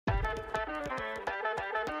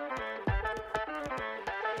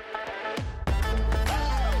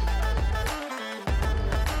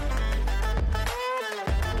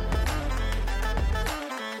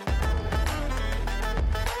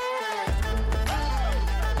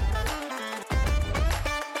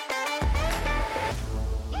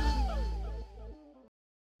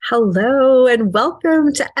Hello and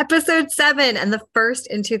welcome to episode 7 and the first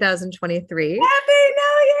in 2023. Happy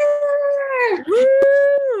New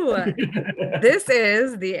Woo! Year! This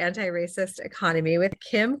is the Antiracist Economy with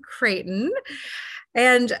Kim Creighton.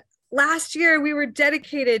 And last year we were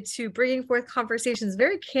dedicated to bringing forth conversations,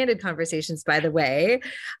 very candid conversations, by the way,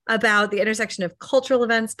 about the intersection of cultural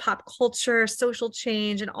events, pop culture, social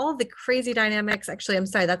change, and all of the crazy dynamics. Actually, I'm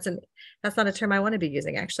sorry, that's not a term I want to be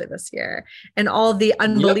using actually this year. And all the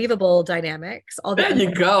unbelievable dynamics, all the There you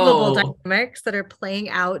unbelievable go. dynamics that are playing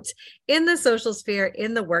out in the social sphere,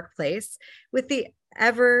 in the workplace, with the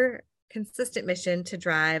ever consistent mission to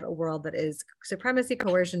drive a world that is supremacy,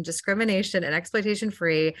 coercion, discrimination, and exploitation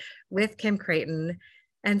free with Kim Creighton.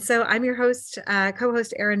 And so I'm your host,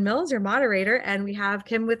 co-host Erin Mills, your moderator, and we have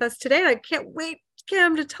Kim with us today. I can't wait,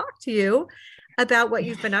 Kim, to talk to you about what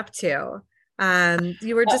you've been up to.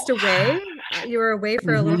 You were just away. You were away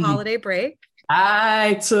for a little holiday break.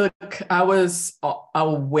 I was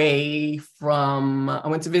away from, I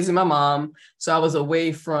went to visit my mom. So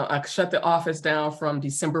I shut the office down from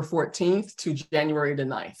December 14th to January the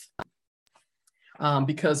 9th.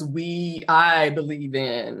 Because I believe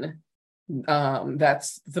in,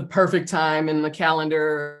 that's the perfect time in the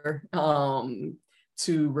calendar,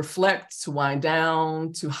 to reflect, to wind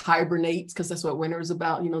down, to hibernate, because that's what winter is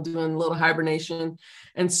about, doing a little hibernation.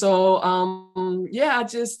 And so,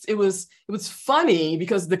 it was funny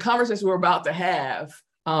because the conversation we were about to have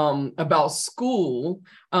about school,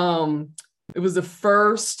 it was the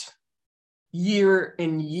first year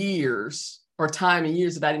in years or time in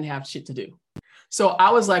years that I didn't have shit to do. So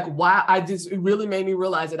I was like, wow, it really made me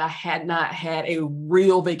realize that I had not had a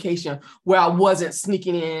real vacation where I wasn't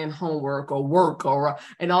sneaking in homework or work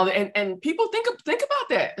and all that. And people think about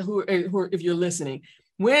that who if you're listening.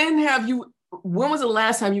 When was the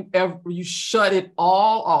last time you shut it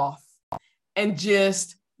all off and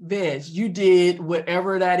just veg? You did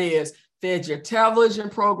whatever that is. Fed your television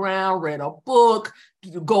program, read a book,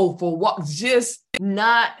 go for walks, just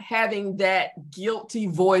not having that guilty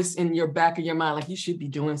voice in your back of your mind, like you should be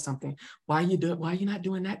doing something. Why are you not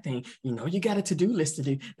doing that thing? You got a to-do list to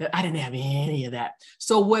do. That I didn't have any of that.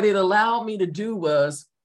 So what it allowed me to do was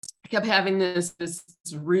I kept having this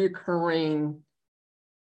recurring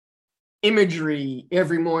imagery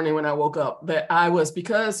every morning when I woke up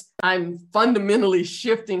because I'm fundamentally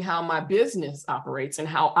shifting how my business operates and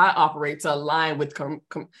how I operate to align with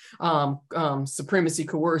supremacy,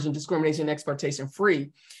 coercion, discrimination, exploitation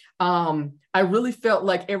free. I really felt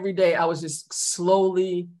like every day I was just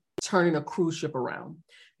slowly turning a cruise ship around,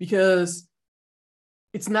 because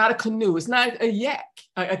it's not a canoe, it's not a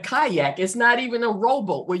kayak, it's not even a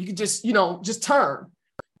rowboat where you could just turn.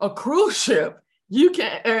 A cruise ship, you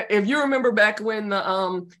can, if you remember back when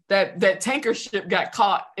that tanker ship got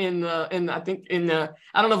caught in I don't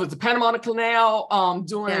know if it's the Panama Canal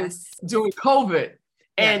during COVID,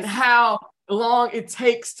 and how long it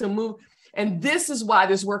takes to move. And this is why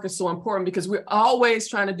this work is so important, because we're always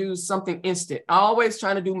trying to do something instant, always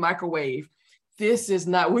trying to do microwave. This is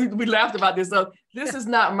not, we laughed about this though. This is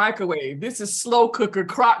not microwave. This is slow cooker,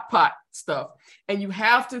 crock pot stuff. And you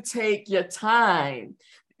have to take your time,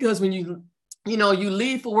 because when you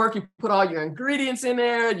leave for work, you put all your ingredients in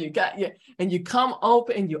there, and you come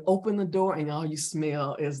open and you open the door and all you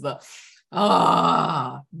smell is that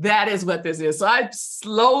is what this is. So I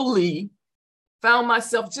slowly found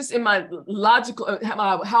myself just in my logical,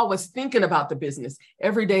 how I was thinking about the business.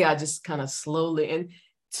 Every day I just kind of slowly,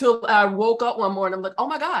 until I woke up one morning, I'm like, oh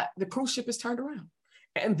my God, the cruise ship is turned around.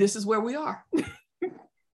 And this is where we are.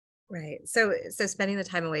 Right. So spending the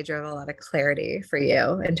time away drove a lot of clarity for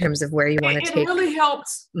you in terms of where you want to take. It really helped.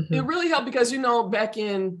 Mm-hmm. It really helped because, back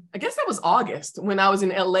in, I guess that was August when I was in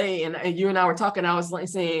LA and you and I were talking, I was like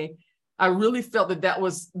saying, I really felt that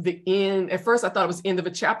was the end. At first I thought it was the end of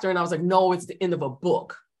a chapter, and I was like, no, it's the end of a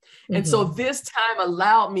book. Mm-hmm. And so this time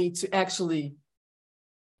allowed me to actually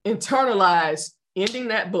internalize ending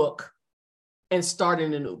that book and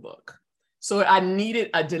starting a new book. So I needed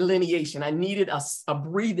a delineation. I needed a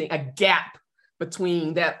breathing, a gap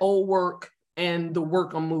between that old work and the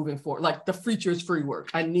work I'm moving for. Like the future is free work.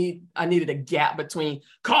 I needed a gap between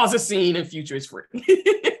cause a scene and future is free.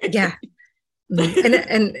 Yeah.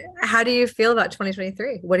 And how do you feel about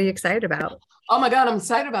 2023? What are you excited about? Oh my God, I'm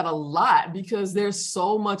excited about a lot, because there's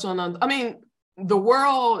so much the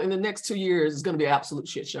world in the next 2 years is going to be an absolute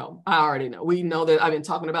shit show. I already know. We know that. I've been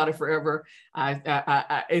talking about it forever.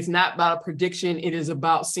 It's not about a prediction. It is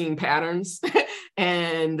about seeing patterns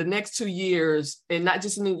And the next 2 years, and not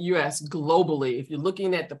just in the US, globally, if you're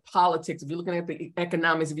looking at the politics, if you're looking at the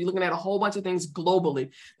economics, if you're looking at a whole bunch of things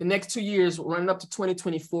globally, the next 2 years running up to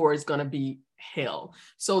 2024 is going to be hell.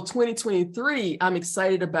 So 2023, I'm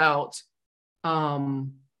excited about,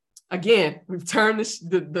 again, we've turned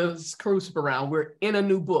the cruise ship around. We're in a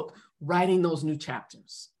new book, writing those new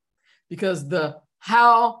chapters. Because a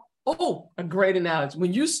great analogy.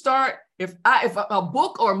 When you start, if a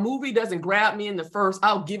book or a movie doesn't grab me in the first,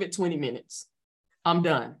 I'll give it 20 minutes. I'm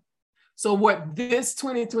done. So what this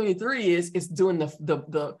 2023 is doing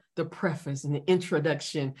the preface and the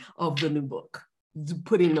introduction of the new book,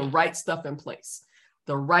 putting the right stuff in place,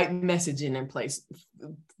 the right messaging in place,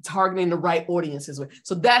 targeting the right audiences.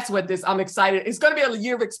 So that's what I'm excited. It's going to be a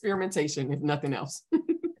year of experimentation, if nothing else.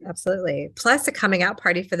 Absolutely. Plus a coming out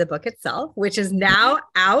party for the book itself, which is now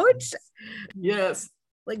out. Yes.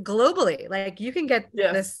 Like globally, like you can get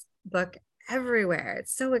this book everywhere.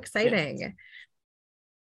 It's so exciting. Yes.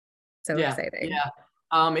 So exciting. Yeah.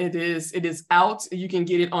 It is out. You can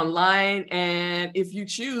get it online. And if you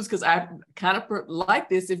choose, because I kind of like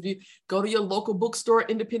this, if you go to your local bookstore,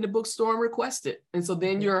 independent bookstore, and request it. And so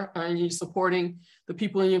then you're supporting the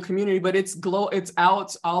people in your community, but it's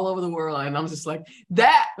out all over the world. And I'm just like,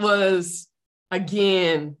 that was,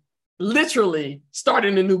 again, literally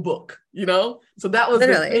starting a new book, So that was the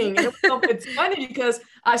thing. And it's funny because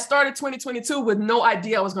I started 2022 with no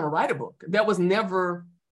idea I was going to write a book. That wasn't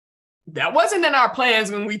in our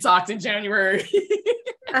plans when we talked in January.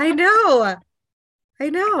 I know.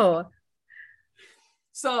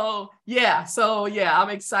 So I'm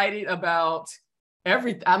excited about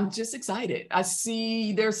everything. I'm just excited. I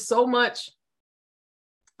see there's so much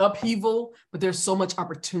upheaval, but there's so much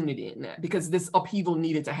opportunity in that because this upheaval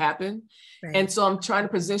needed to happen. Right. And so I'm trying to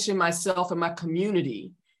position myself and my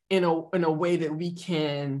community in a way that we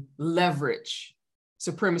can leverage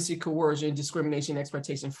supremacy, coercion, discrimination,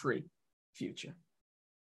 exploitation free future.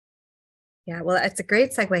 Yeah, well, it's a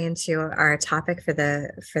great segue into our topic for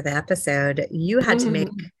the episode. You had to make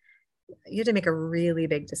a really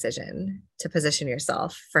big decision to position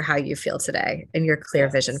yourself for how you feel today and your clear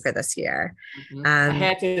vision for this year. When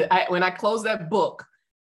I closed that book,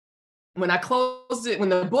 when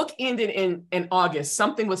the book ended in August,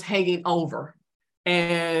 something was hanging over.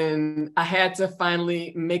 And I had to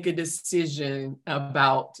finally make a decision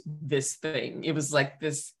about this thing. It was like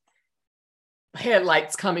this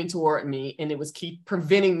headlights coming toward me, and it was keep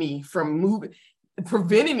preventing me from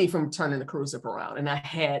turning the cruise ship around. And I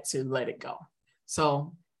had to let it go.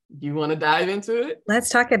 So you want to dive into it? Let's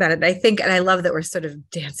talk about it. I think, and I love that we're sort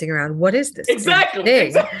of dancing around. What is this exactly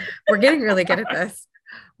thing? We're getting really good at this.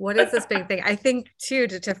 What is this big thing? I think too,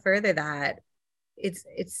 to further that,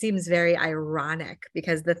 it seems very ironic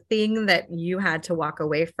because the thing that you had to walk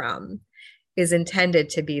away from is intended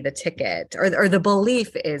to be the ticket, or the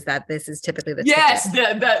belief is that this is typically the ticket.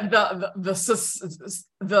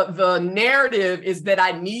 The narrative is that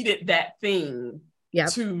I needed that thing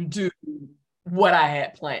to do what I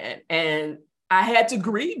had planned, and I had to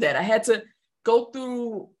grieve that. I had to go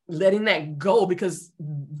through letting that go because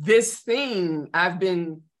this thing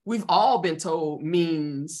we've all been told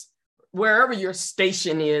means wherever your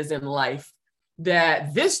station is in life,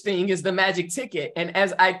 that this thing is the magic ticket. And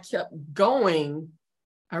as I kept going,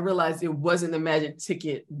 I realized it wasn't the magic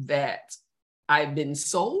ticket that I've been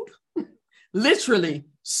sold. Literally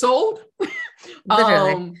sold.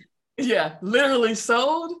 Literally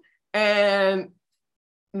sold. And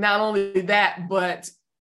not only that, but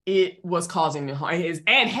it was causing me harm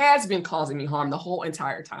and has been causing me harm the whole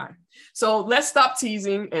entire time. So let's stop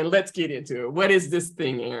teasing and let's get into it. What is this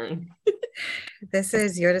thing, Erin? This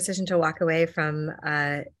is your decision to walk away from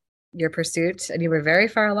your pursuit, and you were very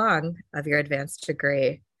far along of your advanced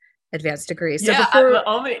degree. So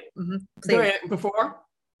before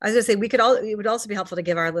I was going to say, it would also be helpful to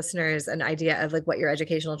give our listeners an idea of like what your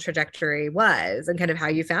educational trajectory was and kind of how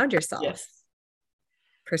you found yourself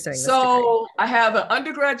pursuing this degree. So I have an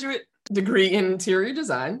undergraduate degree in interior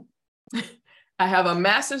design. I have a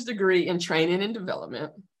master's degree in training and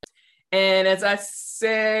development. And as I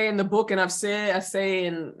say in the book, and I say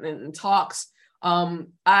in talks,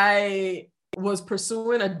 I was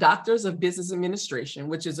pursuing a doctor's of business administration,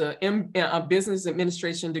 which is a business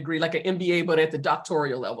administration degree, like an MBA, but at the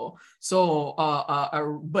doctoral level. So,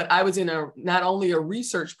 but I was in not only a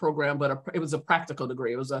research program, but it was a practical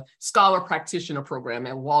degree. It was a scholar practitioner program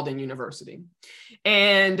at Walden University.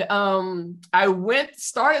 And I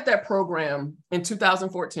started that program in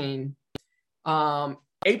 2014,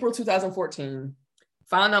 April 2014,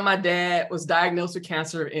 found out my dad was diagnosed with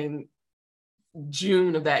cancer in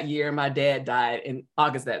June of that year. My dad died in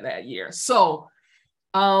August of that year. So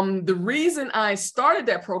The reason I started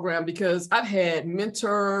that program, because I've had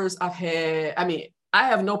mentors, I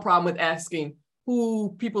have no problem with asking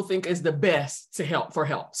who people think is the best to help for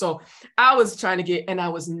help. So I was trying to get, and I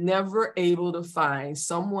was never able to find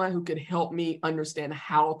someone who could help me understand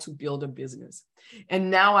how to build a business. And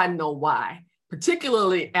now I know why,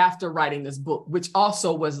 particularly after writing this book, which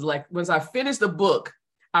also was like, once I finished the book,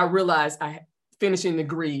 I realized finishing the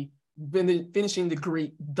degree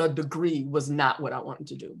was not what I wanted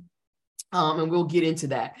to do. And we'll get into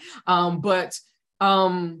that. But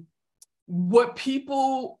what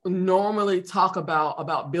people normally talk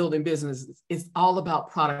about building businesses is all about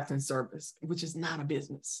product and service, which is not a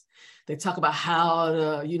business. They talk about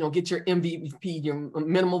how to, get your MVP, your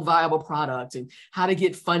minimal viable product, and how to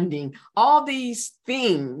get funding, all these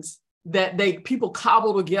things that people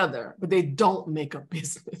cobble together, but they don't make a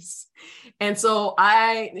business. And so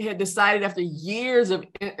I had decided, after years of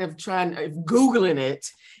Googling it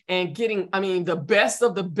and getting, the best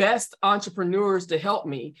of the best entrepreneurs to help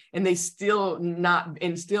me, and they still not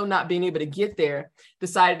being able to get there,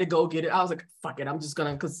 decided to go get it. I was like, fuck it, I'm just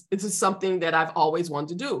gonna, because this is something that I've always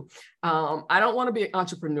wanted to do. I don't want to be an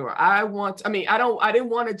entrepreneur. I didn't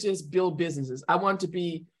want to just build businesses. I want to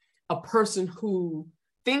be a person who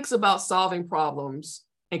thinks about solving problems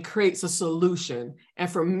and creates a solution. And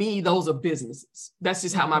for me, those are businesses. That's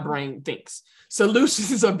just how my brain thinks.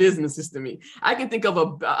 Solutions are businesses to me. I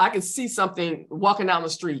can see something walking down the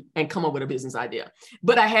street and come up with a business idea.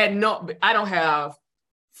 But I don't have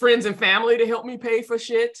friends and family to help me pay for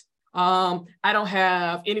shit. I don't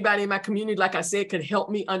have anybody in my community, like I said, could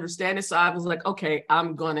help me understand it. So I was like, okay,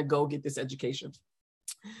 I'm going to go get this education.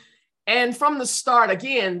 And from the start,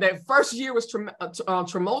 again, that first year was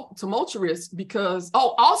tumultuous because,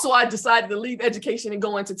 also I decided to leave education and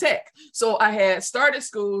go into tech. So I had started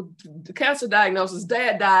school, the cancer diagnosis,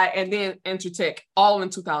 dad died, and then enter tech all in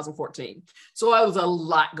 2014. So it was a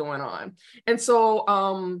lot going on. And so,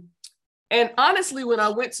 and honestly, when I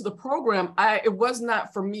went to the program, it was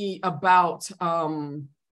not for me about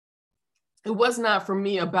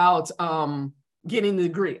getting the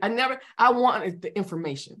degree. I wanted the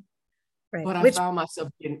information. Right. But I found myself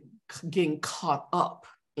getting caught up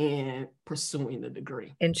in pursuing the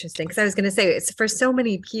degree. Interesting. Because I was going to say, it's for so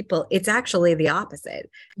many people, it's actually the opposite.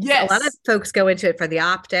 Yes. A lot of folks go into it for the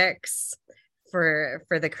optics, for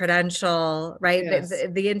the credential, right? Yes.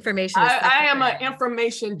 The information. I am an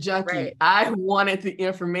information junkie. Right. I wanted the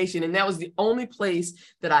information, and that was the only place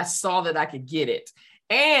that I saw that I could get it.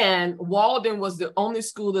 And Walden was the only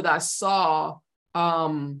school that I saw.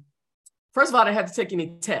 First of all, I didn't have to take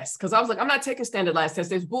any tests because I was like, I'm not taking standardized tests.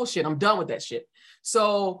 There's bullshit. I'm done with that shit.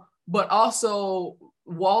 So, but also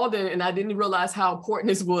Walden, and I didn't realize how important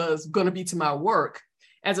this was going to be to my work.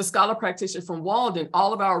 As a scholar practitioner from Walden,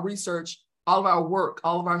 all of our research, all of our work,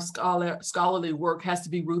 all of our scholarly work has to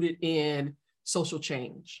be rooted in social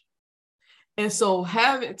change. And so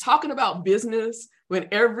talking about business when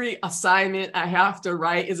every assignment I have to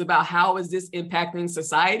write is about how is this impacting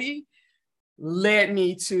society, led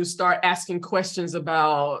me to start asking questions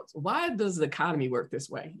about why does the economy work this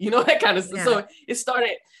way? That kind of stuff. Yeah. So it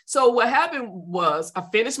started. So what happened was I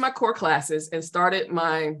finished my core classes and started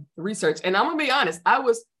my research. And I'm going to be honest, I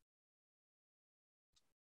was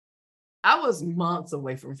months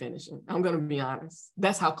away from finishing. I'm going to be honest.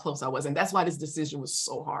 That's how close I was. And that's why this decision was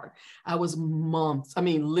so hard. I was months,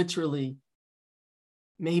 literally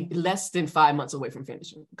maybe less than 5 months away from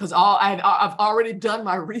finishing, because I've already done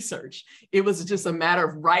my research. It was just a matter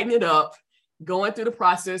of writing it up, going through the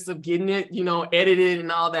process of getting it, edited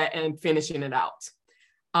and all that, and finishing it out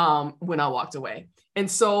when I walked away.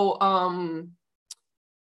 And so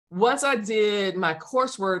once I did my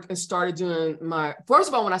coursework and started doing when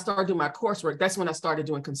I started doing my coursework, that's when I started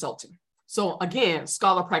doing consulting. So again,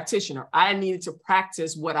 scholar practitioner, I needed to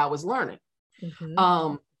practice what I was learning.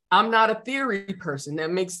 Mm-hmm. I'm not a theory person.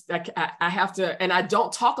 I have to, and I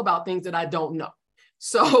don't talk about things that I don't know.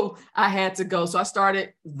 So I had to go. So I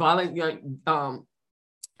started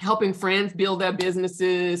helping friends build their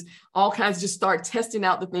businesses, all kinds, just start testing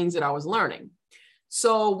out the things that I was learning.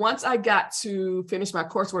 So once I got to finish my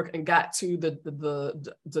coursework and got to let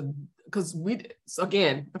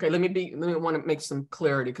me want to make some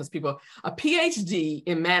clarity, because a PhD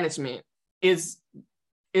in management is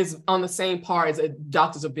on the same par as a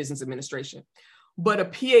doctor's of business administration. But a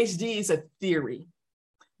PhD is a theory.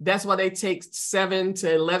 That's why they take 7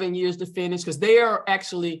 to 11 years to finish, because they are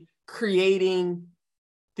actually creating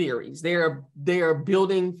theories. They are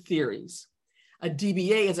building theories. A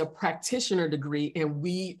DBA is a practitioner degree, and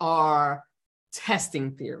we are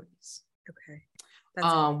testing theories. Okay. That's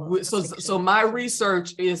helpful. So my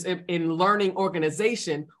research is in learning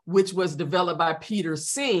organization, which was developed by Peter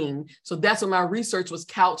Singh. So that's what my research was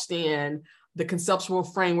couched in, the conceptual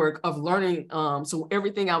framework of learning. So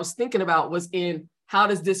everything I was thinking about was in how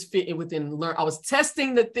does this fit in within learn? I was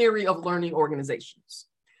testing the theory of learning organizations.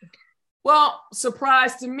 Well,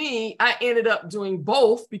 surprise to me, I ended up doing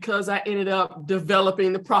both because I ended up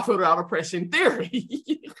developing the profit without oppression theory,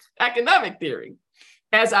 economic theory,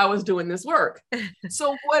 as I was doing this work.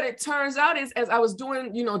 So what it turns out is, as I was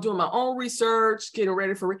doing my own research, getting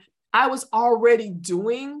ready for it, I was already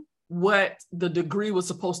doing what the degree was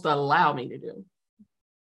supposed to allow me to do.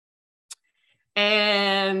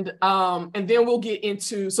 And then we'll get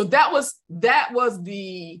into, so that was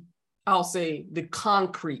the, I'll say, the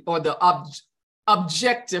concrete or the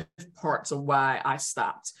objective parts of why I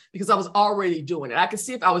stopped, because I was already doing it. I could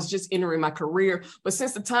see if I was just entering my career, but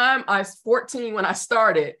since the time I was 14 when I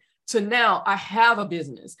started to now, I have a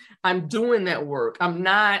business. I'm doing that work. I'm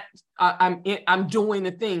doing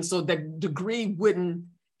the thing. So the degree wouldn't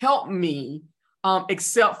help me,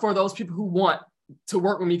 except for those people who want to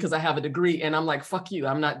work with me because I have a degree. And I'm like, fuck you.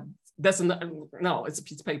 I'm not. No, it's a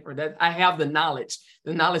piece of paper that I have the knowledge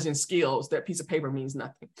and skills. That piece of paper means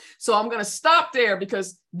nothing. So I'm going to stop there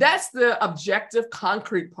because that's the objective,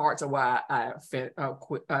 concrete parts of why I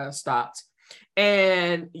stopped.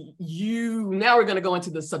 And now we're going to go into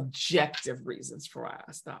the subjective reasons for why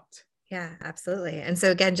I stopped. Yeah, absolutely. And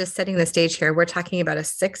so again, just setting the stage here, we're talking about a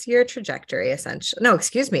 6-year trajectory, essentially. No,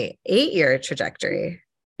 excuse me, 8-year trajectory.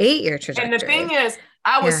 8-year trajectory. And the thing is,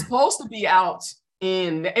 I was supposed to be out.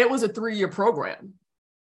 It was a 3-year program.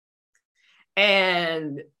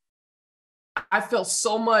 And I felt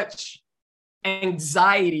so much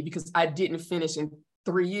anxiety because I didn't finish in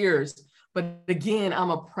 3 years. But again, I'm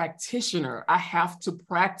a practitioner. I have to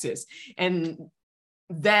practice. And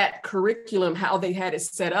that curriculum, how they had it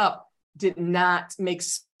set up, did not make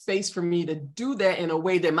space for me to do that in a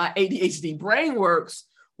way that my ADHD brain works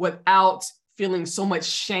without feeling so much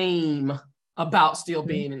shame about still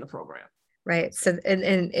being in the program. Right. So,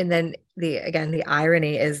 and then the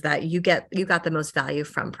irony is that you got the most value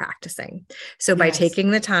from practicing. So by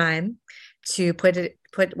taking the time to put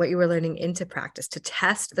what you were learning into practice, to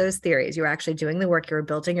test those theories, you were actually doing the work, you were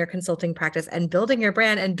building your consulting practice and building your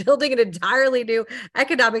brand and building an entirely new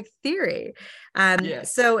economic theory.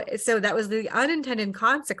 So that was the unintended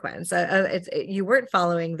consequence. You weren't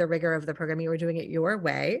following the rigor of the program. You were doing it your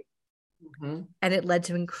way. Mm-hmm. And it led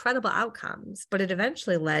to incredible outcomes, but it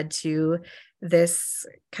eventually led to this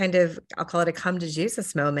kind of, I'll call it a come to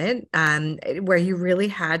Jesus moment, where you really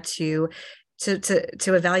had to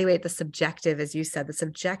evaluate the subjective, as you said, the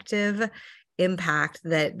subjective impact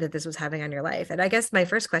that this was having on your life. And I guess my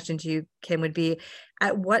first question to you, Kim, would be,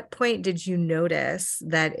 at what point did you notice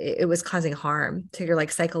that it was causing harm to your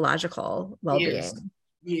psychological well-being?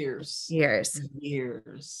 Years.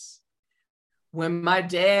 When my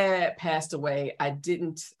dad passed away, he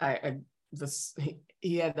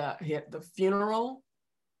had the funeral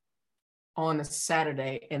on a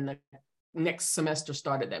Saturday, and the next semester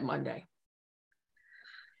started that Monday.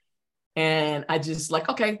 And I just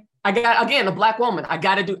okay, a Black woman.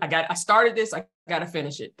 I started this, I got to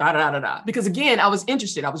finish it. Because again, I was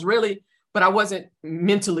interested. I was really, but I wasn't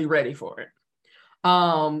mentally ready for it.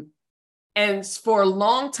 And for a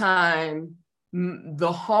long time,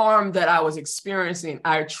 the harm that I was experiencing,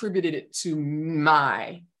 I attributed it to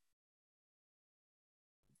my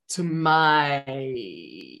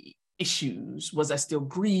issues. Was I still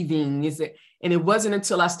grieving? And it wasn't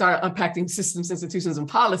until I started unpacking systems, institutions, and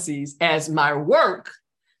policies as my work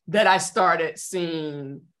that I started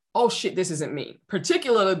seeing, oh shit, this isn't me.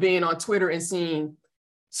 Particularly being on Twitter and seeing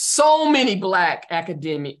so many Black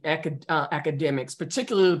academics,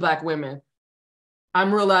 particularly Black women,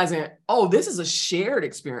 I'm realizing, oh, this is a shared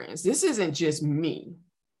experience. This isn't just me.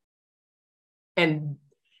 And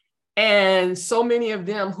so many of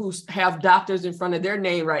them who have doctors in front of their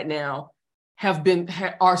name right now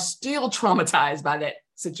are still traumatized by that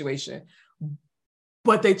situation,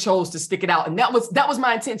 but they chose to stick it out. And that was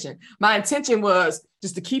my intention. My intention was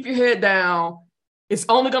just to keep your head down. It's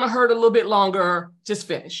only going to hurt a little bit longer. Just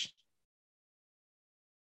finish.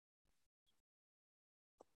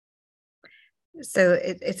 So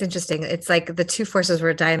it's interesting. It's like the two forces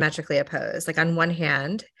were diametrically opposed. Like on one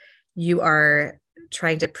hand, you are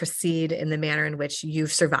trying to proceed in the manner in which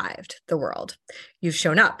you've survived the world. You've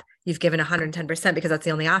shown up. You've given 110% because that's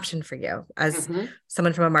the only option for you as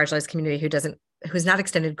someone from a marginalized community who's not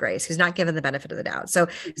extended grace, who's not given the benefit of the doubt. So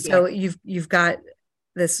you've got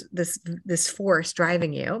this force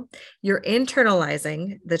driving you. You're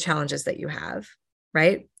internalizing the challenges that you have,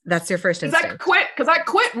 right? That's your first instinct. Because I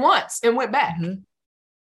quit once and went back.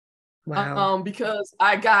 Mm-hmm. Wow. Because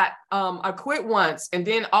I quit once, and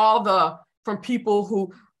then from people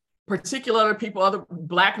who, particular people, other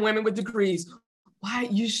Black women with degrees,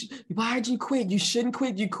 why'd you quit? You shouldn't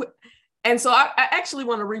quit. You quit. And so I actually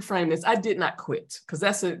want to reframe this. I did not quit, because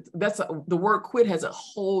the word quit has a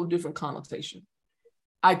whole different connotation.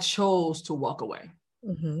 I chose to walk away.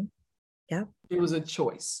 Mm-hmm. Yeah. It was a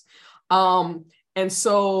choice. And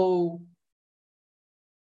so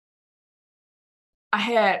I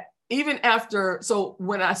had, even after, so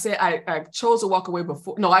when I said I chose to walk away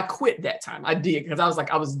before, no, I quit that time. I did, because I was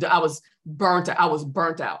like, I was burnt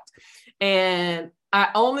out. And I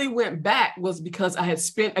only went back was because I had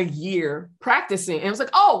spent a year practicing, and it was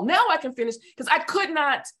like, oh, now I can finish, because I could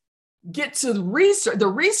not get to the research. The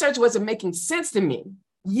research wasn't making sense to me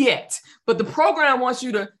yet, but the program wants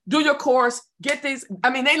you to do your course, get these.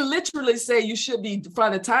 I mean, they literally say you should be,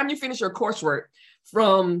 from the time you finish your coursework,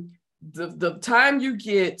 from the time you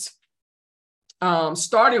get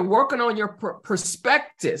started working on your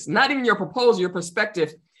perspectives, not even your proposal, your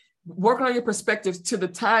perspective, working on your perspectives to the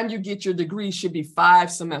time you get your degree should be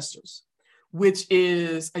 5 semesters, which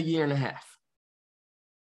is a year and a half.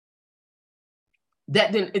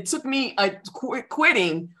 It took me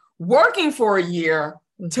quitting, working for a year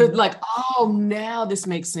to like, oh, now this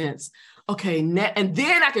makes sense. Okay, and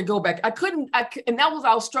then I could go back. And that was,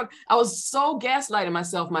 I was so gaslighting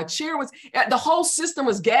myself. My chair was, the whole system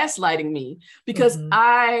was gaslighting me, because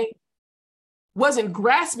I wasn't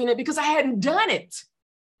grasping it, because I hadn't done it.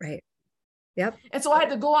 Right. Yep. And so I had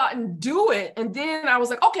to go out and do it. And then I was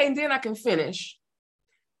like, okay, and then I can finish.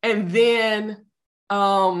 And then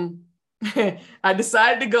I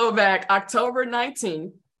decided to go back October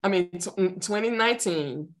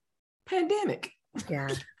 2019, pandemic. Yeah.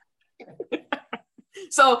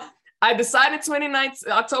 So I decided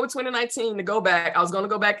October 2019 to go back. I was going to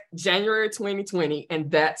go back January 2020. And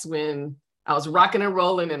that's when I was rocking and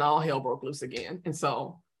rolling and all hell broke loose again. And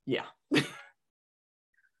so, yeah.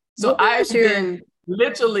 So I've been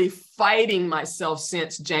literally fighting myself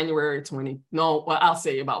since I'll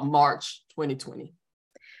say about March 2020.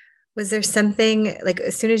 Was there something, like,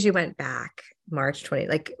 as soon as you went back, March 20,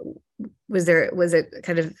 like, was it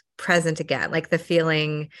kind of present again? Like the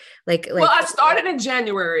feeling, well, I started in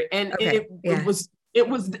January, and it was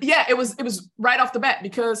right off the bat,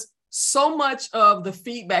 because so much of the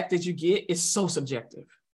feedback that you get is so subjective.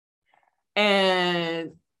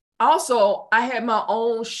 And also, I had my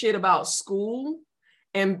own shit about school,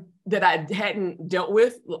 and that I hadn't dealt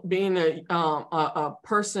with, being a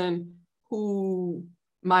person who,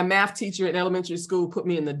 my math teacher at elementary school put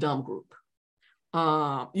me in the dumb group.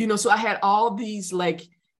 So I had all these, like,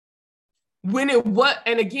 when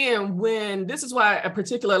this is why, in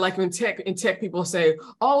particular, like in tech people say,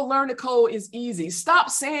 oh, learn to code is easy.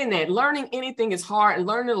 Stop saying that. Learning anything is hard, and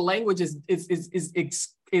learning a language is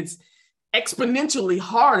exponentially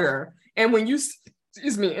harder. And when you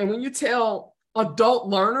tell adult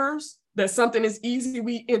learners that something is easy,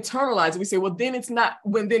 we internalize it. We say, well, then it's not,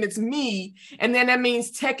 then it's me. And then that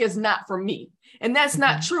means tech is not for me. And that's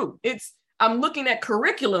not true. I'm looking at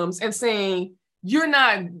curriculums and saying, you're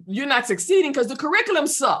not succeeding because the curriculums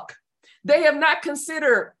suck. They have not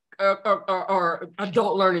considered or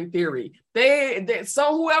adult learning theory.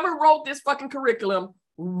 So whoever wrote this fucking curriculum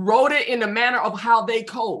wrote it in the manner of how they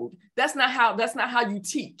code. That's not how you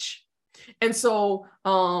teach. And so,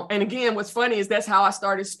 and again, what's funny is that's how I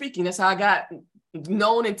started speaking. That's how I got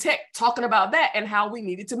known in tech, talking about that and how we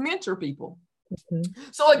needed to mentor people.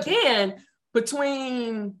 So again, I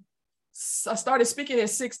started speaking at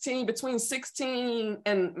 16, between 16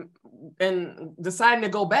 and deciding to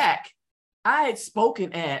go back, I had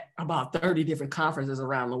spoken at about 30 different conferences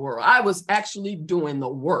around the world. I was actually doing the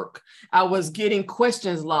work. I was getting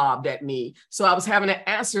questions lobbed at me. So I was having to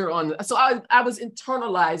answer so I was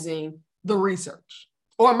internalizing the research,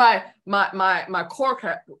 or my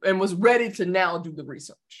core, and was ready to now do the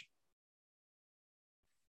research.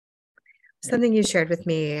 Something you shared with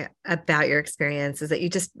me about your experience is that you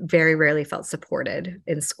just very rarely felt supported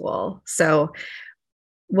in school. So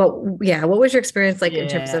what was your experience like in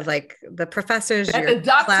terms of like the professors, at your the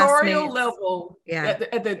doctoral classmates? level? Yeah.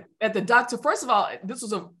 At the doctor, first of all, this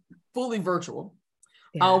was a fully virtual.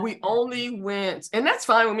 Yeah. We only went, and that's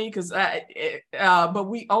fine with me, because but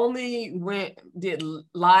we only did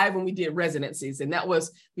live when we did residencies, and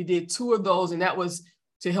we did 2 of those, and that was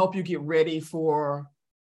to help you get ready for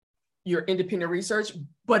your independent research,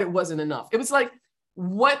 but it wasn't enough. It was like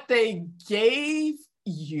what they gave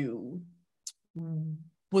you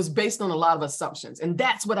was based on a lot of assumptions. And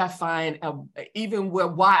that's what I find, even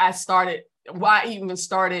why I started why I even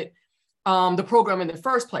started the program in the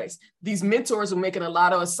first place. These mentors were making a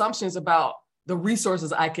lot of assumptions about the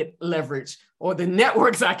resources I could leverage or the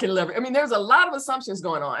networks I can leverage. I mean, there's a lot of assumptions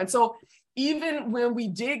going on. And so even when we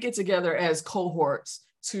did get together as cohorts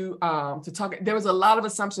to talk, there was a lot of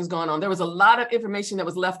assumptions going on. There was a lot of information that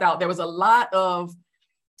was left out. There was a lot of,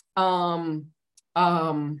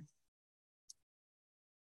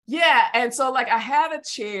 yeah. And so like I had a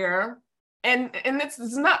chair, and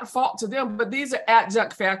it's not fault to them, but these are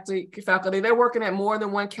adjunct faculty. They're working at more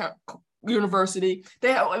than one university.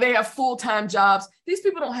 They have full-time jobs. These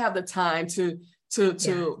people don't have the time to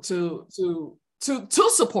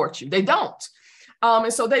support you. They don't.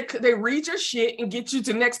 And so they read your shit and get you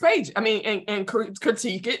to the next page. I mean, and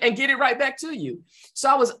critique it and get it right back to you. So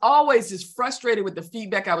I was always just frustrated with the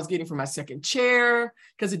feedback I was getting from my second chair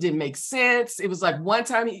because it didn't make sense. It was like one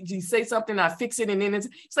time he say something, I fix it, and then it's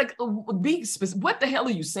like, what the hell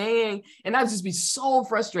are you saying? And I'd just be so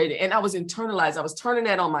frustrated. And I was internalized. I was turning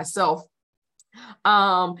that on myself.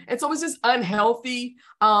 And so it was just unhealthy.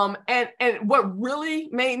 And what really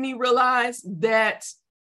made me realize that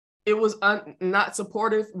it was not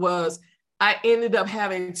supportive was I ended up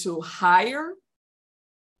having to hire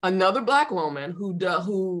another Black woman who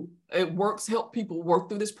help people work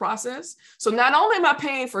through this process. So not only am I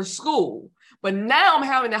paying for school, but now I'm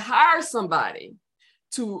having to hire somebody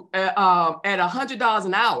to at $100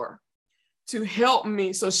 an hour to help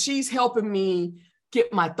me. So she's helping me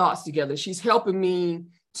get my thoughts together. She's helping me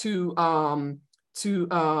to how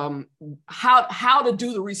to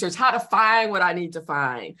do the research, how to find what I need to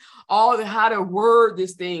find, how to word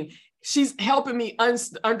this thing. She's helping me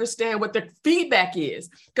understand what the feedback is,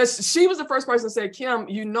 because she was the first person to say, Kim,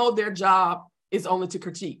 their job is only to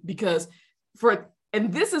critique, because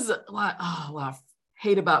and this is what I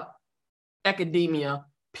hate about academia,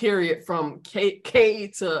 period, from K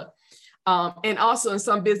to, and also in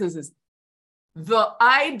some businesses, the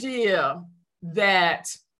idea that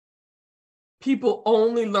people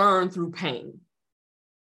only learn through pain.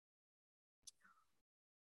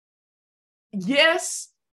 Yes,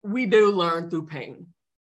 we do learn through pain.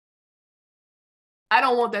 I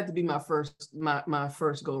don't want that to be my first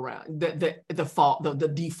go around,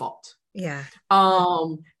 the default. Yeah.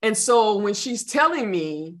 And so when she's telling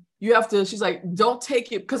me she's like, don't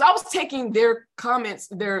take it, because I was taking their comments,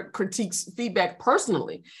 their critiques, feedback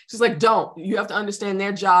personally. She's like, you have to understand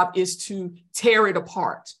their job is to tear it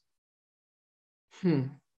apart.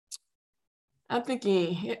 I'm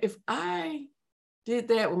thinking, if I did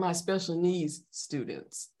that with my special needs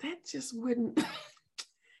students, that just wouldn't.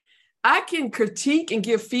 I can critique and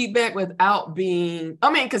give feedback without being,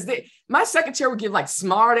 because my second chair would give like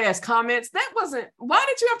smart ass comments. That wasn't, why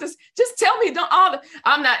did you have to just tell me,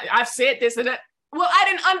 I've said this and that. Well, I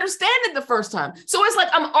didn't understand it the first time. So it's like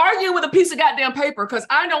I'm arguing with a piece of goddamn paper because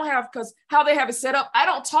how they have it set up. I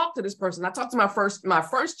don't talk to this person. I talk to my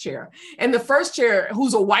first chair. And the first chair,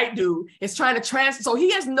 who's a white dude, is trying to translate. So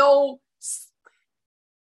he has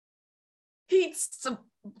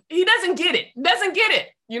he doesn't get it.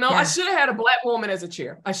 Yeah. I should have had a Black woman as a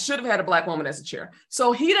chair.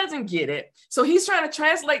 So he doesn't get it. So he's trying to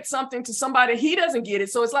translate something to somebody. He doesn't get it.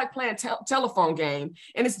 So it's like playing telephone game,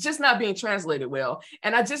 and it's just not being translated well.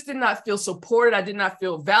 And I just did not feel supported. I did not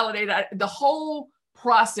feel validated. The whole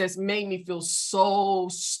process made me feel so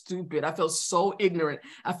stupid. I felt so ignorant.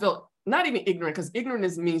 I felt not even ignorant, because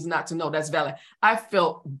ignorance means not to know. That's valid. I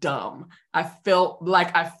felt dumb. I felt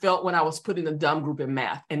when I was put in the dumb group in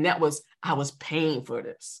math, and I was paying for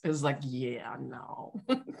this. It was like, yeah, no.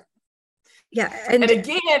 Yeah. And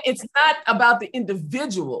again, it's not about the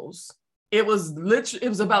individuals. It was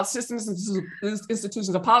about systems, institutions,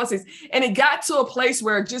 and policies. And it got to a place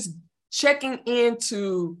where just checking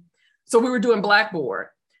into, so we were doing Blackboard,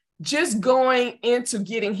 just going into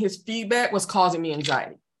getting his feedback was causing me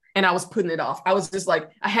anxiety. And I was putting it off. I was just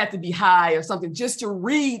like, I had to be high or something just to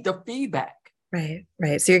read the feedback. Right.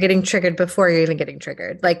 So you're getting triggered before you're even getting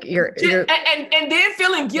triggered. Like you're and then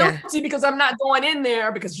feeling guilty because I'm not going in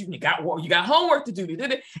there because you got homework to do.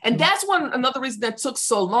 And that's another reason that took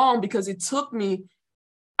so long, because it took me,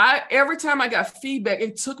 every time I got feedback,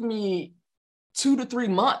 it took me 2 to 3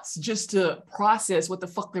 months just to process what the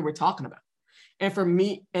fuck they were talking about. And for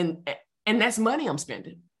me, and that's money I'm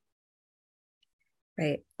spending.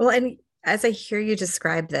 Right. Well, and as I hear you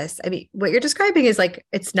describe this, I mean, what you're describing is like,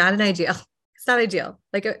 it's not an ideal. It's not ideal.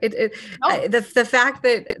 Like the fact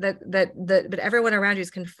that everyone around you is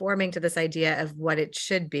conforming to this idea of what it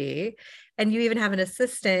should be. And you even have an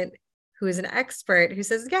assistant who is an expert who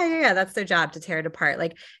says, yeah, that's their job, to tear it apart.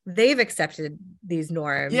 Like they've accepted these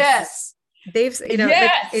norms. Yes. they've, you know,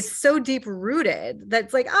 like it's Yes. so deep rooted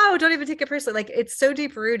that's like, oh, don't even take it personally. Like it's so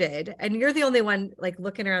deep rooted. And you're the only one like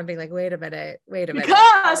looking around being like, wait a minute, wait a minute.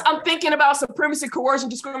 Because I'm thinking about supremacy, coercion,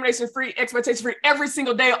 discrimination free, exploitation free every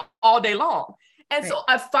single day, all day long. And so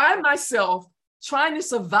I find myself trying to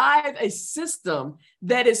survive a system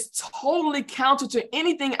that is totally counter to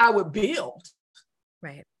anything I would build.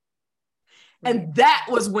 Right. And that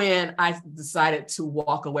was when I decided to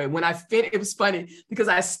walk away. When I finished, it was funny because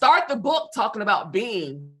I start the book talking about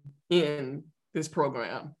being in this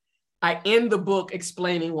program. I end the book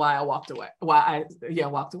explaining why I walked away,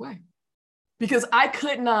 walked away. Because I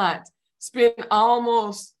could not spend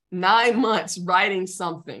almost 9 months writing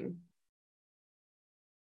something,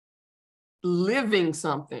 living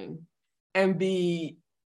something, and be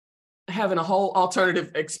having a whole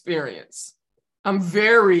alternative experience. I'm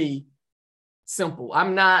very simple.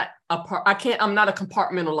 I'm not a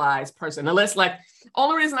compartmentalized person, unless like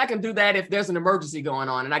only reason I can do that if there's an emergency going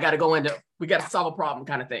on and I got to go into, we got to solve a problem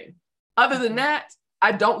kind of thing. Other than that,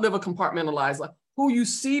 I don't live a compartmentalized life. Who you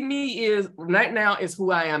see me is right now is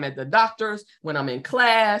who I am at the doctor's, when I'm in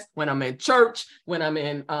class, when I'm in church, when I'm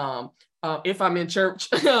in, if I'm in church,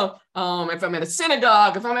 if I'm at a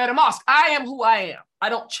synagogue, if I'm at a mosque, I am who I am. I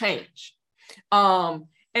don't change. And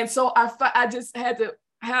so I just had to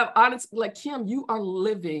have honest, like, Kim, you are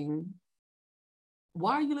living.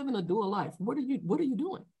 Why are you living a dual life? What are you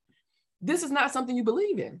doing? This is not something you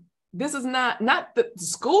believe in. This is not the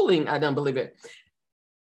schooling. I don't believe it.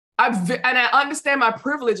 And I understand my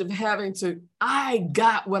privilege of I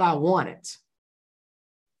got what I wanted.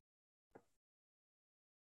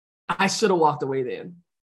 I should have walked away then.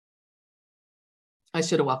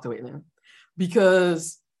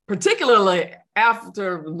 Because particularly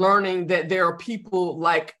after learning that there are people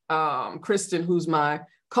like Kristen, who's my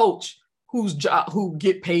coach, who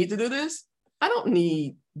get paid to do this, I don't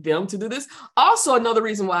need them to do this. Also, another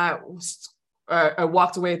reason why I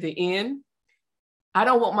walked away at the end, I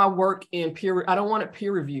don't want my work I don't want it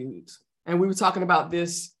peer reviewed. And we were talking about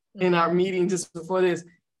this in our meeting just before this.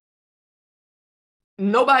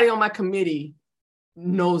 Nobody on my committee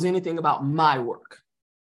knows anything about my work.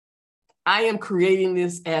 I am creating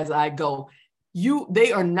this as I go.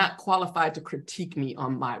 They are not qualified to critique me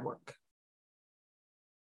on my work.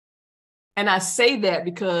 And I say that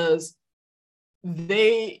because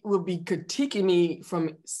they will be critiquing me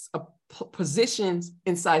from positions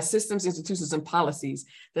inside systems, institutions, and policies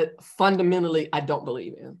that fundamentally I don't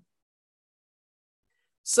believe in.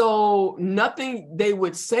 So nothing they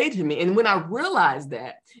would say to me. And when I realized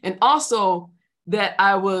that, and also that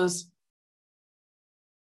I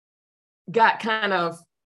got kind of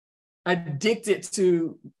addicted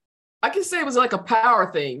to, I can say it was like a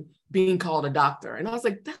power thing, being called a doctor. And I was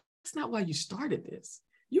like, that's not why you started this.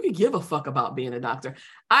 You can give a fuck about being a doctor.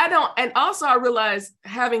 I don't. And also I realized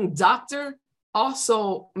having doctor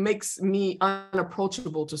also makes me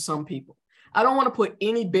unapproachable to some people. I don't want to put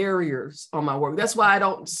any barriers on my work. That's why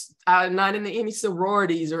I'm not in any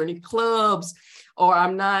sororities or any clubs, or I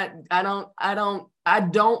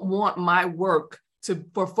don't want my work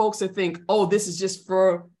for folks to think, oh, this is just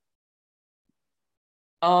for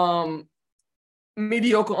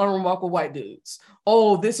mediocre, unremarkable white dudes.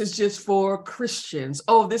 Oh, this is just for Christians.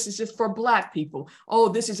 Oh, this is just for Black people.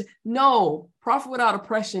 Oh, no. Profit without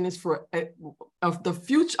oppression is for the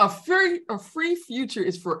future. A free future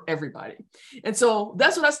is for everybody. And so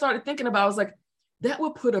that's what I started thinking about. I was like, that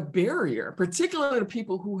would put a barrier, particularly to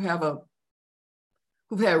people who've had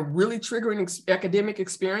really triggering academic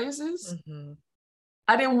experiences. Mm-hmm.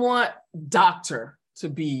 I didn't want doctor to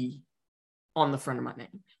be on the front of my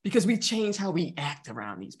name, because we change how we act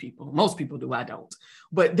around these people. Most people do, I don't.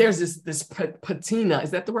 But there's this patina,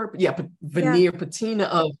 is that the word? Yeah, veneer,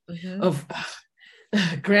 patina of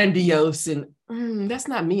grandiose, and that's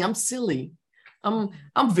not me. I'm silly. I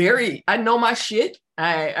know my shit.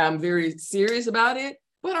 I'm very serious about it,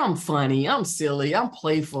 but I'm funny. I'm silly. I'm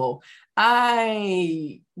playful.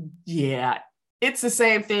 It's the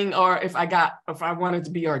same thing. Or if I wanted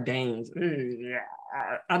to be ordained,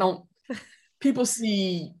 I don't. People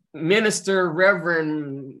see minister,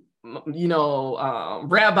 reverend,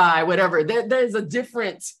 rabbi, whatever. There's a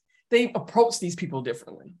difference. They approach these people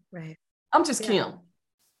differently. Right. I'm just Kim.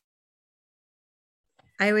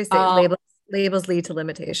 I always say labels lead to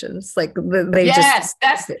limitations. Like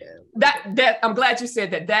that. I'm glad you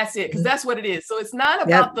said that. That's it, because that's what it is. So it's not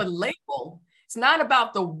about the label. It's not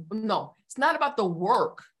about it's not about the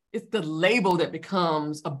work. It's the label that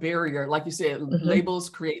becomes a barrier. Like you said, labels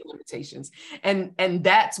create limitations. And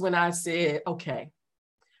that's when I said, okay,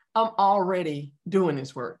 I'm already doing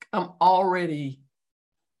this work. I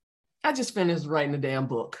just finished writing a damn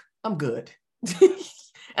book. I'm good.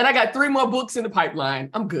 And I got 3 more books in the pipeline.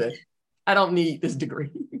 I'm good. I don't need this degree.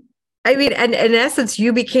 I mean, and in essence,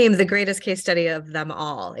 you became the greatest case study of them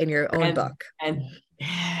all in your own book. And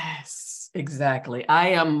yes, exactly. I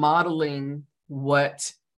am modeling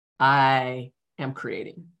what I am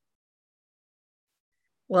creating.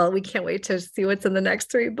 Well, we can't wait to see what's in the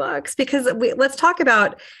next 3 books, because let's talk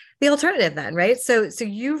about the alternative then, right? So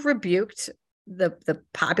you've rebuked the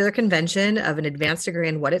popular convention of an advanced degree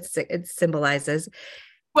and what it symbolizes.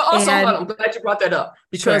 Well, also, I'm glad you brought that up,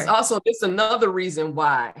 because sure. also this is another reason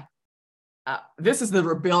why this is the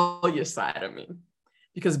rebellious side of me,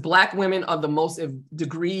 because Black women are the most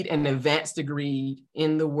degreed and advanced degree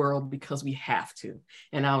in the world because we have to.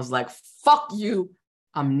 And I was like, fuck you,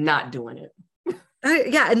 I'm not doing it.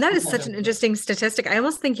 Yeah, and that is such an interesting statistic. I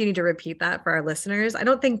almost think you need to repeat that for our listeners. I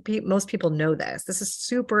don't think most people know this. This is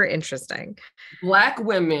super interesting. Black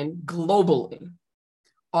women globally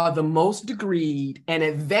are the most degreed and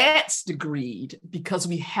advanced degreed because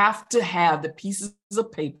we have to have the pieces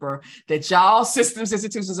of paper that y'all systems,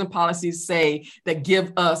 institutions, and policies say that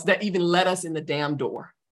give us, that even let us in the damn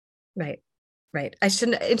door. Right. Right.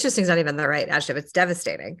 Interesting is not even the right adjective. It's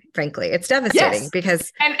devastating, frankly. It's devastating because.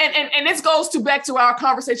 And this goes back to our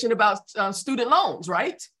conversation about student loans,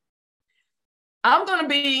 right?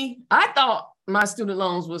 I thought my student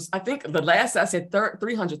loans was, I think the last I said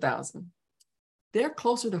 300,000. They're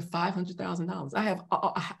closer to $500,000. I have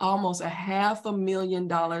almost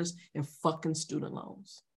 $500,000 in fucking student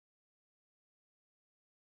loans.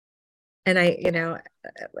 And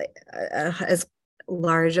as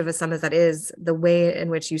large of a sum as that is, the way in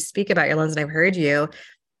which you speak about your loans, and I've heard you,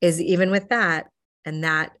 is even with that and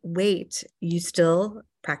that weight, you still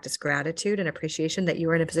practice gratitude and appreciation that you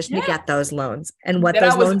were in a position to get those loans. And what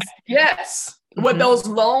those loans. Yes. Mm-hmm. What those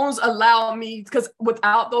loans allow me, because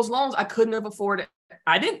without those loans, I couldn't have afforded.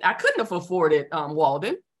 I couldn't have afforded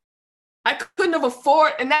Walden. I couldn't have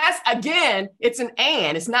afforded, and that's, again, it's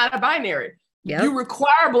not a binary. Yep. You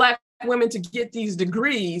require Black women to get these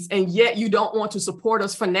degrees, and yet you don't want to support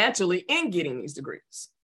us financially in getting these degrees.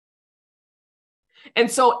 And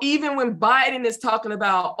so even when Biden is talking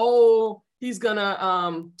about, he's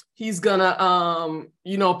gonna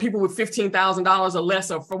people with $15,000 or less,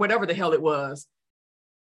 or for whatever the hell it was,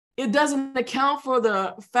 it doesn't account for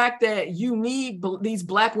the fact that you need these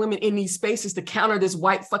Black women in these spaces to counter this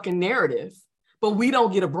white fucking narrative, but we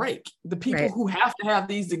don't get a break. The people who have to have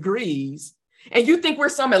these degrees. And you think we're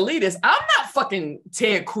some elitist. I'm not fucking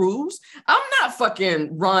Ted Cruz. I'm not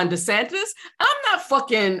fucking Ron DeSantis. I'm not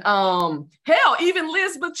fucking, hell, even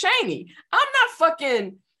Elizabeth Cheney. I'm not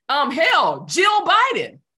fucking, Jill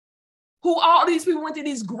Biden, who all these people went to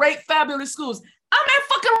these great, fabulous schools. I'm at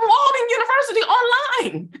fucking Walden University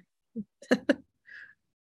online.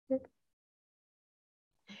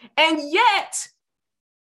 And yet,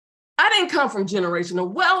 I didn't come from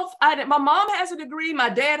generational wealth. My mom has a degree. My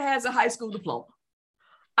dad has a high school diploma.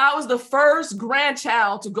 I was the first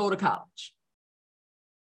grandchild to go to college.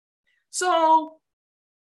 So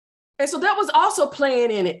that was also playing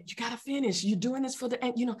in it. You got to finish. You're doing this for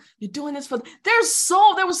you're doing this for there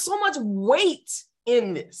was so much weight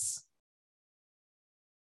in this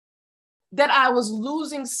that I was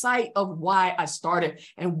losing sight of why I started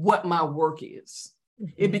and what my work is.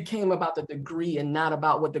 Mm-hmm. It became about the degree and not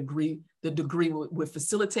about what the degree would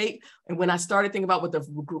facilitate. And when I started thinking about what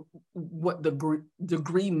the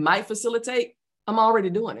degree might facilitate, I'm already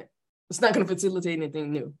doing it. It's not going to facilitate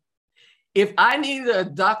anything new. If I needed a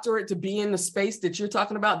doctorate to be in the space that you're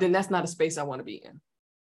talking about, then that's not a space I want to be in.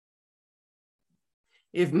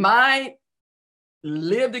 If my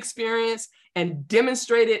lived experience and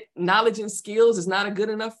demonstrated knowledge and skills is not good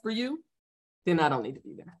enough for you, then I don't need to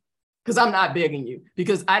be there. Because I'm not begging you,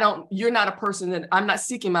 because you're not a person that I'm not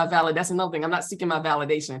seeking my validation. That's another thing. I'm not seeking my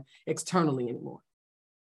validation externally anymore.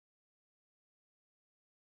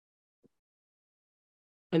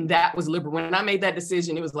 And that was liberal. When I made that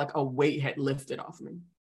decision, it was like a weight had lifted off me.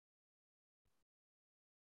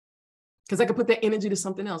 Because I could put that energy to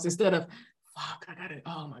something else instead of, fuck, I got it.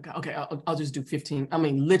 Oh my God. Okay, I'll just do 15. I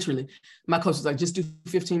mean, literally, my coach was like, just do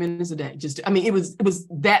 15 minutes a day. It was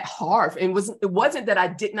that hard. It wasn't that I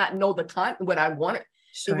did not know the content, what I wanted.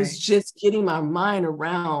 Sure. It was just getting my mind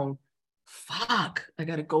around, fuck, I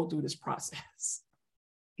got to go through this process.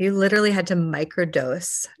 You literally had to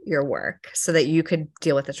microdose your work so that you could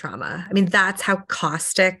deal with the trauma. I mean, that's how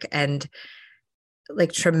caustic and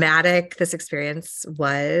like traumatic this experience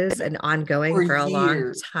was, and ongoing for a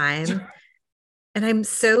long time. And I'm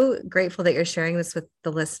so grateful that you're sharing this with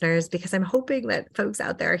the listeners, because I'm hoping that folks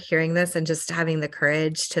out there are hearing this and just having the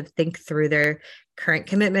courage to think through their current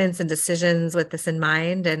commitments and decisions with this in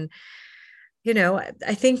mind. And,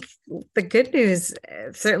 I think the good news,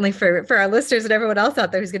 certainly for our listeners and everyone else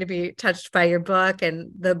out there who's going to be touched by your book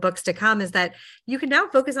and the books to come, is that you can now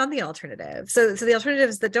focus on the alternative. So the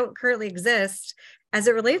alternatives that don't currently exist as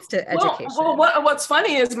it relates to education. Well, what's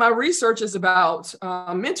funny is my research is about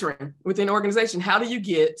mentoring within an organization. How do you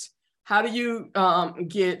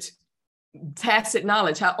get tacit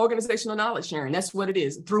knowledge, organizational knowledge sharing? That's what it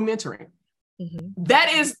is, through mentoring. Mm-hmm.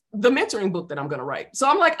 That is the mentoring book that I'm going to write. So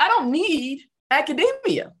I'm like, I don't need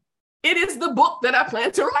academia. It is the book that I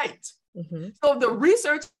plan to write. Mm-hmm. So the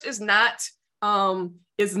research is going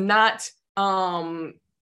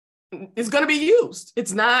to be used.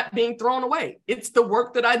 It's not being thrown away. It's the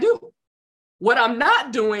work that I do. What I'm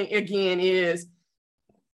not doing, again, is,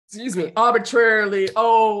 arbitrarily,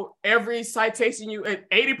 every citation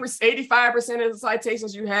 80%, 85% of the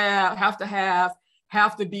citations you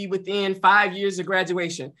have to be within 5 years of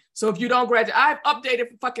graduation. So if you don't graduate, I've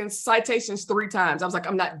updated fucking citations 3 times. I was like,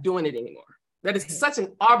 I'm not doing it anymore. That is such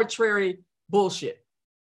an arbitrary bullshit.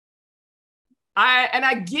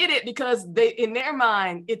 I get it, because in their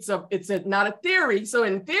mind, it's not a theory. So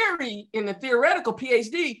in theory, in the theoretical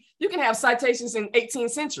PhD, you can have citations in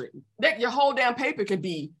 18th century. Your whole damn paper could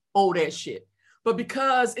be old ass shit. But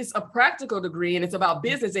because it's a practical degree and it's about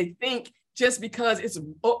business, they think just because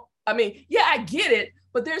I get it,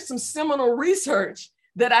 but there's some seminal research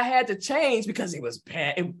that I had to change because it was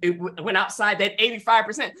bad. It went outside that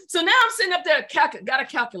 85%. So now I'm sitting up there, got a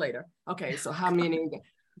calculator. Okay, so how many?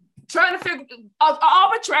 Trying to figure an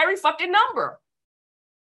arbitrary fucking number.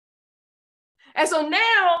 And so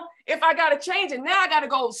now, if I got to change it, now I got to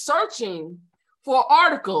go searching for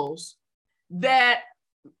articles that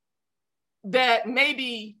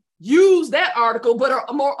maybe use that article, but are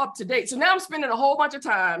more up to date. So now I'm spending a whole bunch of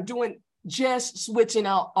time just switching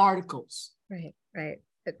out articles. Right.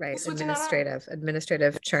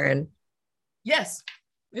 Administrative churn. Yes.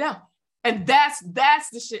 Yeah. And that's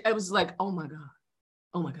the shit. I was like, oh my God.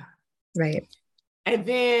 Right. And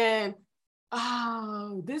then,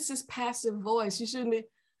 this is passive voice. You shouldn't be,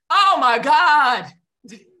 oh my God.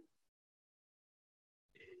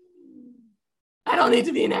 I don't need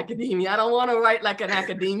to be in academia. I don't want to write like an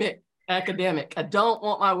academic. I don't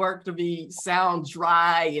want my work to sound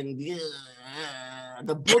dry and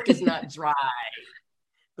the book is not dry.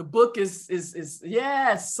 The book is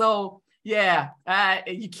yes. So yeah,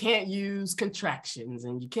 you can't use contractions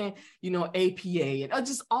and you can't, APA and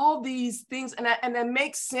just all these things. And that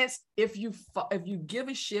makes sense if you give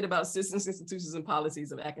a shit about systems, institutions, and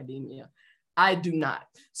policies of academia. I do not.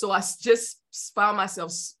 So I just found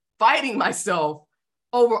myself fighting myself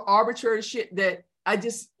over arbitrary shit that I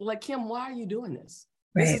just like, Kim, why are you doing this?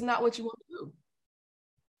 Right. This is not what you want to do.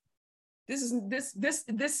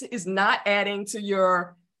 This is not adding to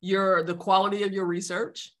the quality of your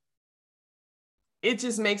research. It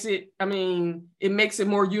just makes it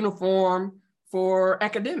more uniform for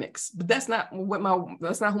academics, but that's not who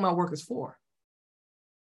my work is for.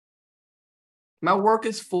 My work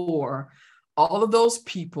is for all of those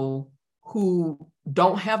people who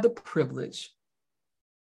don't have the privilege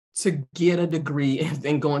to get a degree and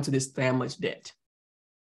then go into this family's debt.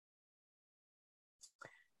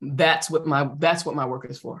 That's what my work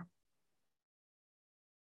is for.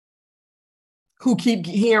 Who keep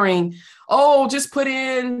hearing, just put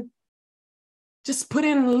in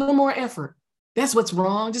a little more effort. That's what's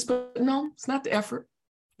wrong. No, it's not the effort.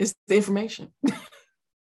 It's the information.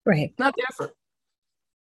 Right. Not the effort.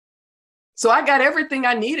 So I got everything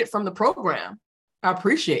I needed from the program. I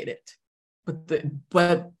appreciate it.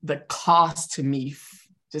 But the cost to me,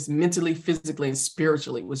 just mentally, physically, and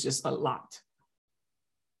spiritually, was just a lot.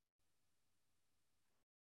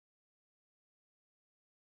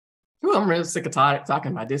 Ooh, I'm really sick of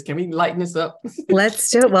talking about this. Can we lighten this up? Let's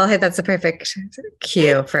do it. Well, hey, that's a perfect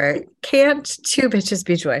cue for Can't Two Bitches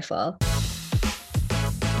Be Joyful?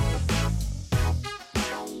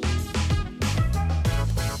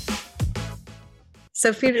 So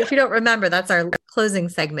if you don't remember, that's our closing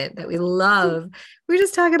segment that we love. We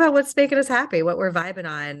just talk about what's making us happy, what we're vibing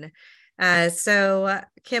on. So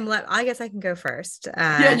Kim, I guess I can go first.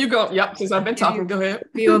 Yeah, you go. Yep, since I've been talking, go ahead.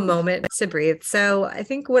 Give you a moment to breathe. So I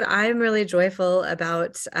think what I'm really joyful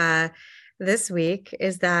about this week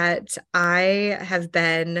is that I have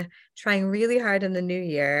been trying really hard in the new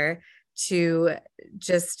year to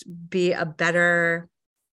just be a better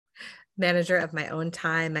manager of my own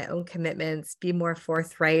time, my own commitments, be more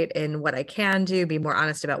forthright in what I can do, be more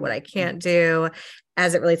honest about what I can't do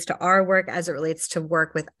as it relates to our work, as it relates to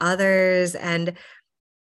work with others. And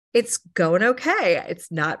It's going okay.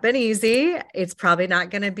 It's not been easy. It's probably not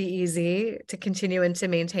going to be easy to continue and to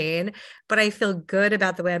maintain, but I feel good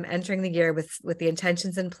about the way I'm entering the year with the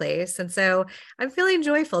intentions in place. And so I'm feeling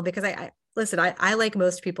joyful because I listen, I like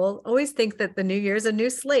most people always think that the new year is a new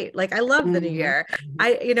slate. Like I love the new Mhm. year.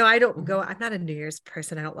 I don't go, I'm not a New Year's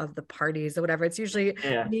person. I don't love the parties or whatever. It's usually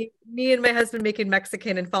Yeah. me and my husband making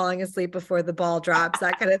Mexican and falling asleep before the ball drops,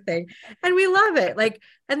 that kind of thing. And we love it. Like,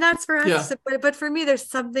 and that's for us. Yeah. But for me, there's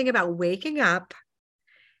something about waking up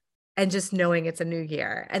and just knowing it's a new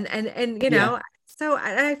year. And Yeah. so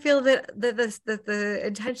I feel that the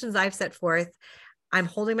intentions I've set forth, I'm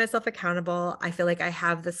holding myself accountable. I feel like I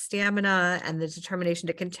have the stamina and the determination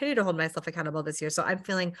to continue to hold myself accountable this year. So I'm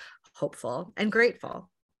feeling hopeful and grateful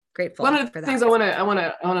One of the for that. things I want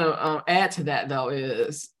to add to that though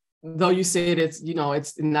is, though you said it's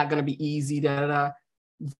not going to be easy, the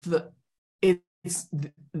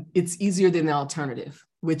it's easier than the alternative,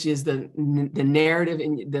 which is the narrative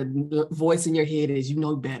and the voice in your head is, you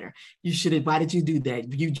know better. You should have. Why did you do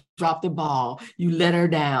that? You dropped the ball. You let her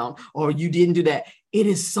down, or you didn't do that. It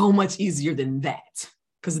is so much easier than that,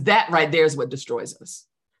 because that right there is what destroys us.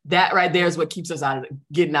 That right there is what keeps us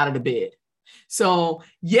getting out of the bed. So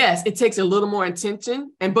yes, it takes a little more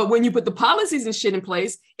intention, but when you put the policies and shit in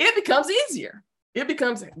place, it becomes easier. It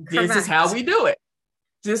becomes, this is how we do it.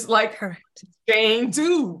 Just like Correct. saying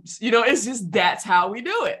dudes, it's just, that's how we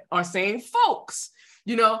do it. Or saying folks,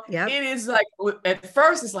 Yep. It is like, at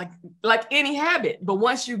first it's like any habit, but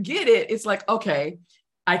once you get it, it's like, okay,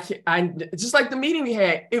 I just like the meeting we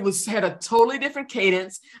had, had a totally different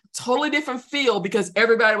cadence, totally different feel, because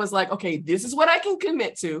everybody was like, okay, this is what I can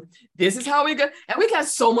commit to. This is how we go. And we got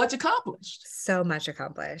so much accomplished. So much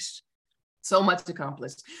accomplished. So much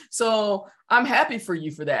accomplished. So I'm happy for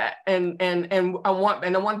you for that. And I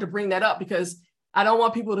wanted to bring that up because I don't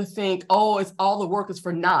want people to think, oh, it's all the work is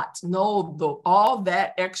for naught. No, all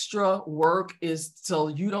that extra work is so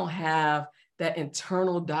you don't have that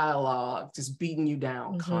internal dialogue just beating you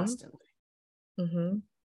down constantly. Mm-hmm.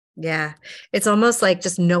 Yeah. It's almost like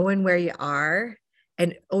just knowing where you are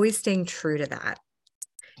and always staying true to that.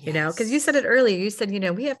 Yes. Because you said it earlier, you said,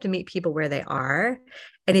 we have to meet people where they are.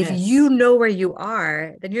 And if Yes. you know where you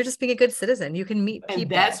are, then you're just being a good citizen. You can meet people.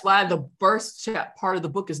 And that's why the first part of the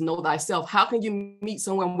book is know thyself. How can you meet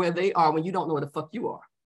someone where they are when you don't know where the fuck you are?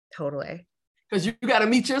 Totally. Because you got to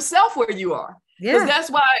meet yourself where you are. Yeah.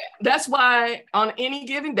 That's why on any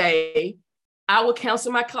given day, I will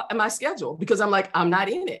cancel my schedule, because I'm like, I'm not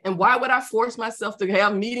in it. And why would I force myself to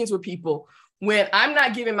have meetings with people when I'm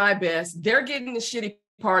not giving my best? They're getting the shitty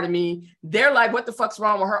part of me. They're like, what the fuck's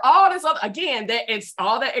wrong with her? All this other, again, that it's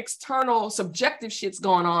all that external subjective shit's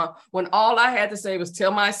going on, when all I had to say was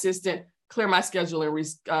tell my assistant, clear my schedule and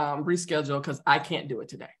reschedule, because I can't do it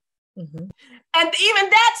today. Mm-hmm. And even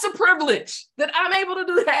that's a privilege that I'm able to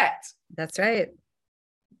do that. That's right.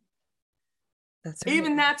 That's right.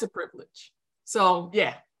 Even that's a privilege. So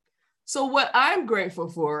yeah. So what I'm grateful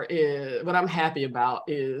for is, what I'm happy about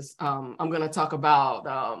is, I'm going to talk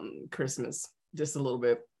about Christmas just a little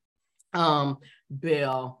bit. My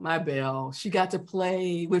Belle, she got to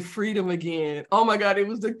play with Freedom again. Oh my God, it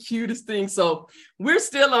was the cutest thing. So we're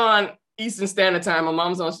still on Eastern Standard Time. My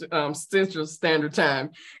mom's on Central Standard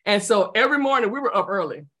Time. And so every morning we were up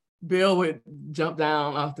early. Belle would jump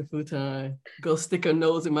down off the futon, go stick her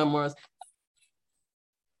nose in my mom's,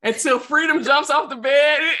 until Freedom jumps off the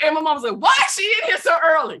bed. And my mom's like, why is she in here so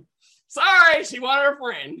early? Sorry, she wanted her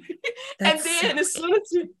friend. And then as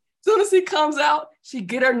soon as he comes out, she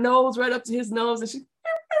get her nose right up to his nose,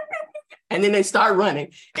 and then they start running.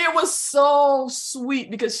 It was so sweet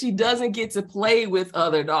because she doesn't get to play with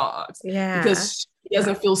other dogs. Yeah. Because she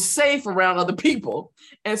doesn't feel safe around other people.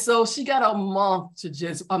 And so she got a month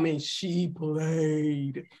to she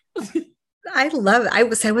played. I love it.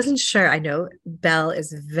 I wasn't sure. I know Belle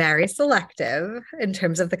is very selective in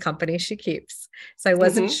terms of the company she keeps. So I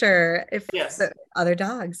wasn't sure if the other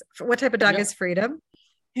dogs. What type of dog is Freedom?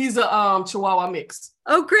 He's a Chihuahua mix.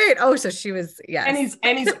 Oh, great. Oh, so she was, yes.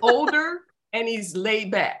 And he's older and he's laid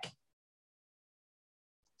back.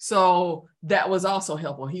 So that was also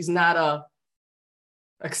helpful. He's not a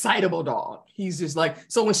excitable dog. He's just like,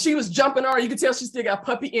 so when she was jumping on her, you could tell she still got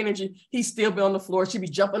puppy energy. He'd still be on the floor. She'd be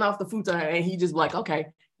jumping off the futon, and he just like, okay,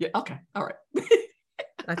 yeah, okay, all right.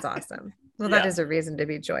 That's awesome. Well, that is a reason to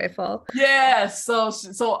be joyful. Yeah. So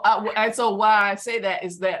why I say that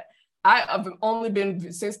is that I've only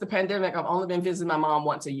been, since the pandemic, I've only been visiting my mom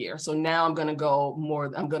once a year. So now I'm going to go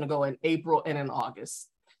more. I'm going to go in April and in August,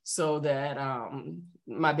 so that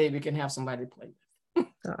my baby can have somebody to play with.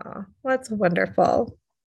 Oh, that's wonderful.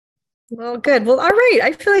 Well, good. Well, all right.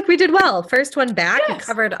 I feel like we did well. First one back. We Yes,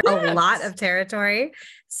 covered a lot of territory.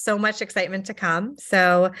 So much excitement to come.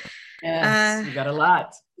 So, yes, we got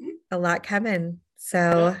a lot coming.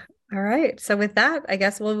 So, Yep. all right. So with that, I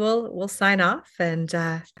guess we'll sign off and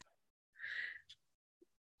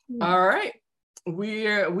All right.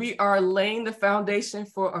 We are laying the foundation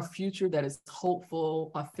for a future that is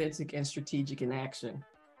hopeful, authentic, and strategic in action.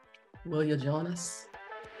 Will you join us?